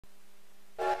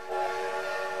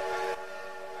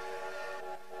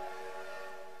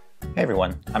Hey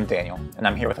everyone, I'm Daniel, and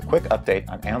I'm here with a quick update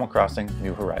on Animal Crossing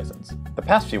New Horizons. The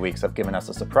past few weeks have given us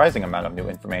a surprising amount of new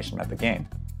information about the game,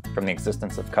 from the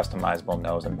existence of customizable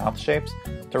nose and mouth shapes,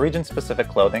 to region-specific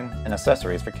clothing and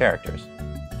accessories for characters.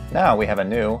 Now we have a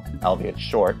new, albeit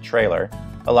short, trailer,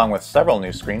 along with several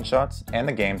new screenshots and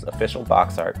the game's official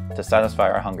box art to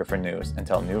satisfy our hunger for news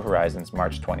until New Horizons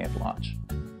March 20th launch.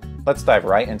 Let's dive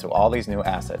right into all these new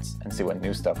assets and see what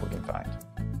new stuff we can find.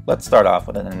 Let's start off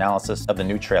with an analysis of the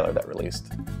new trailer that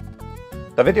released.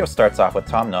 The video starts off with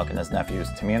Tom Nook and his nephews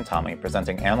Timmy and Tommy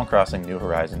presenting Animal Crossing New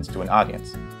Horizons to an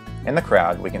audience. In the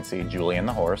crowd, we can see Julian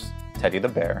the horse, Teddy the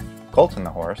bear, Colton the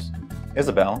horse,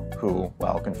 Isabelle, who,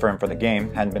 while confirmed for the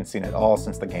game, hadn't been seen at all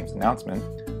since the game's announcement,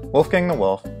 Wolfgang the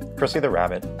wolf, Chrissy the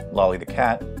rabbit, Lolly the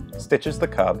cat, Stitches the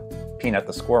cub, Peanut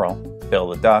the squirrel, Bill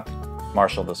the duck,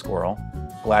 Marshall the squirrel,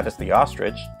 Gladys the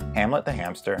ostrich, Hamlet the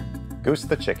hamster, Goose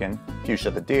the chicken, Fuchsia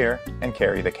the deer, and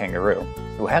Carrie the kangaroo,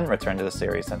 who hadn't returned to the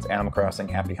series since Animal Crossing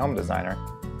Happy Home Designer,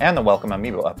 and the welcome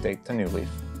amiibo update to New Leaf.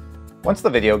 Once the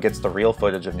video gets to real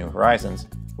footage of New Horizons,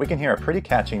 we can hear a pretty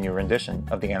catchy new rendition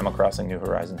of the Animal Crossing New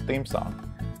Horizons theme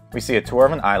song. We see a tour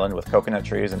of an island with coconut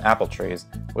trees and apple trees,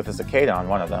 with a cicada on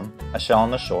one of them, a shell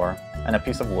on the shore, and a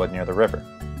piece of wood near the river.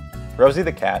 Rosie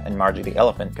the cat and Margie the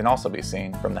elephant can also be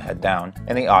seen, from the head down,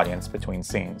 in the audience between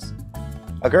scenes.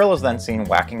 A girl is then seen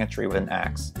whacking a tree with an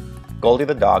axe. Goldie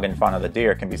the dog and Fauna the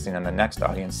deer can be seen in the next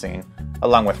audience scene,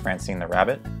 along with Francine the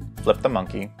rabbit, Flip the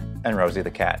monkey, and Rosie the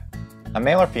cat. A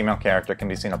male or female character can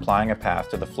be seen applying a path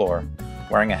to the floor,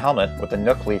 wearing a helmet with the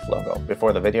Nook Leaf logo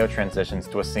before the video transitions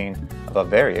to a scene of a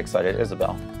very excited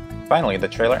Isabelle. Finally, the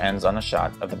trailer ends on a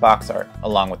shot of the box art,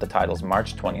 along with the title's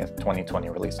March 20th, 2020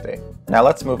 release date. Now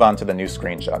let's move on to the new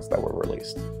screenshots that were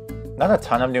released. Not a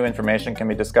ton of new information can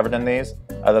be discovered in these,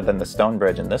 other than the stone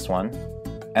bridge in this one,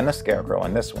 and the scarecrow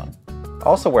in this one.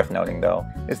 Also worth noting, though,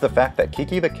 is the fact that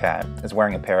Kiki the cat is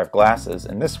wearing a pair of glasses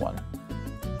in this one.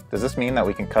 Does this mean that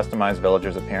we can customize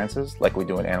villagers' appearances like we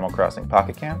do in Animal Crossing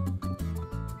Pocket Camp?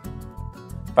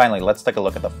 Finally, let's take a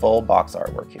look at the full box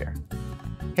artwork here.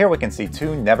 Here we can see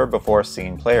two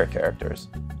never-before-seen player characters,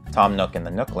 Tom Nook and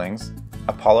the Nooklings,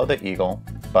 Apollo the eagle,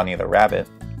 Bunny the rabbit,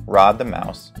 Rod the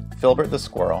mouse, Filbert the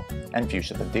squirrel, and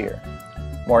Fuchsia the deer.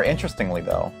 More interestingly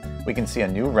though, we can see a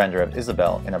new render of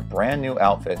Isabelle in a brand new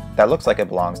outfit that looks like it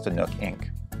belongs to Nook Inc.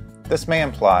 This may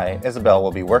imply Isabelle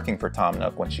will be working for Tom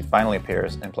Nook when she finally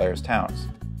appears in players' towns.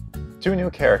 Two new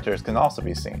characters can also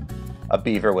be seen, a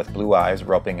beaver with blue eyes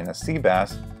roping in a sea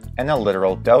bass, and a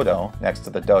literal dodo next to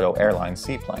the Dodo Airlines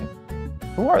seaplane.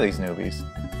 Who are these newbies?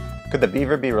 Could the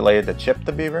beaver be related to Chip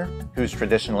the beaver, who's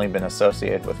traditionally been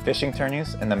associated with fishing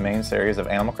tourneys in the main series of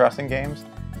Animal Crossing games,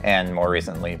 and more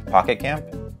recently, Pocket Camp?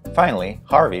 Finally,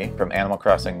 Harvey from Animal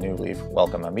Crossing New Leaf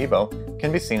Welcome Amiibo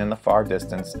can be seen in the far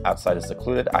distance outside a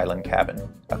secluded island cabin,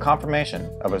 a confirmation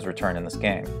of his return in this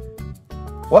game.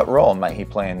 What role might he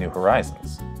play in New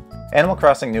Horizons? Animal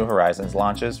Crossing New Horizons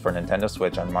launches for Nintendo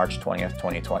Switch on March 20th,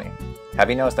 2020. Have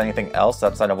you noticed anything else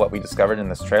outside of what we discovered in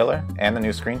this trailer and the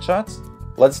new screenshots?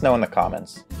 Let us know in the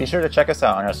comments. Be sure to check us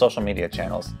out on our social media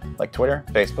channels like Twitter,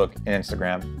 Facebook, and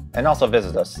Instagram, and also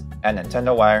visit us at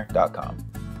nintendowire.com.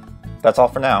 That's all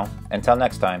for now. Until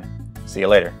next time, see you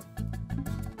later.